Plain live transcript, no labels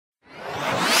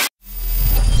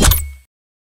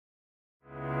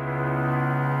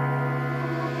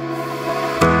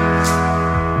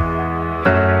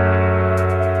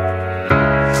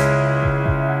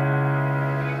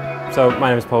So my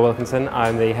name is Paul Wilkinson.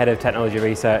 I'm the Head of Technology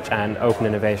Research and Open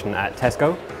Innovation at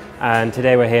Tesco. And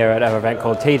today we're here at our event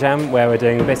called TJAM, where we're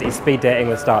doing basically speed dating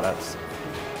with startups.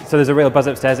 So there's a real buzz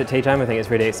upstairs at TJAM. I think it's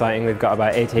really exciting. We've got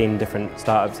about 18 different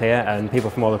startups here and people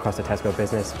from all across the Tesco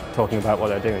business talking about what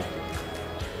they're doing.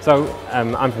 So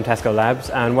I'm from Tesco Labs,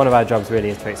 and one of our jobs really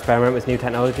is to experiment with new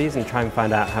technologies and try and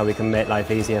find out how we can make life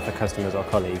easier for customers or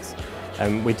colleagues.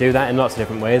 We do that in lots of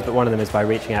different ways, but one of them is by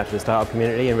reaching out to the startup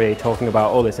community and really talking about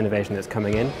all this innovation that's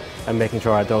coming in and making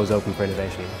sure our door's open for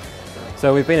innovation.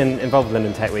 So we've been involved with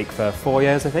London Tech Week for 4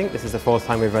 years, I think. This is the 4th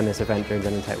time we've run this event during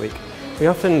London Tech Week. We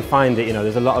often find that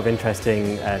there's a lot of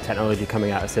interesting technology coming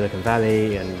out of Silicon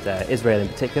Valley and Israel in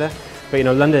particular. But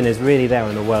London is really there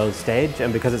on the world stage,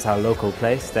 and because it's our local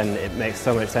place, then it makes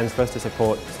so much sense for us to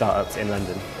support startups in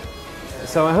London.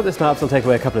 So I hope the startups will take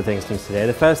away a couple of things from today.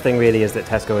 The first thing really is that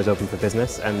Tesco is open for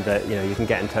business, and that you can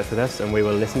get in touch with us and we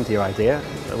will listen to your idea.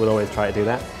 We'll always try to do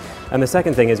that. And the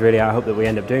second thing is really I hope that we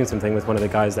end up doing something with one of the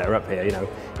guys that are up here.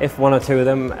 If one or two of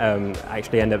them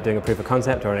actually end up doing a proof of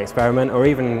concept or an experiment, or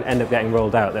even end up getting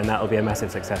rolled out, then that will be a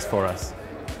massive success for us.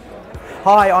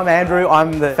 Hi, I'm Andrew.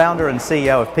 I'm the founder and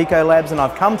CEO of Pico Labs, and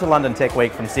I've come to London Tech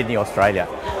Week from Sydney, Australia.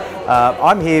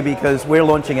 I'm here because we're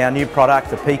launching our new product,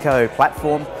 the Pico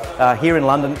platform, here in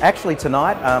London, actually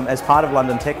tonight, as part of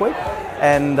London Tech Week.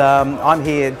 And I'm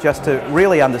here just to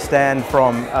really understand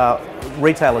from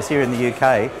retailers here in the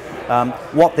UK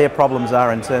what their problems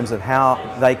are in terms of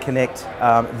how they connect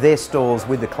their stores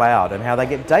with the cloud and how they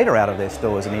get data out of their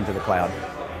stores and into the cloud.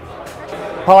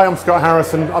 Hi, I'm Scott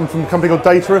Harrison. I'm from a company called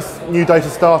Datarus, new data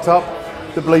startup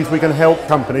that believes we can help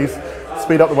companies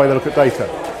speed up the way they look at data.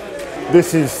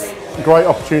 This is a great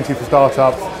opportunity for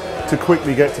startups to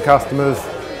quickly get to customers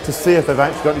to see if they've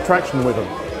actually got any traction with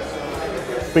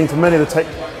them. Been to many of the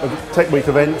Tech Week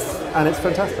events and it's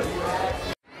fantastic.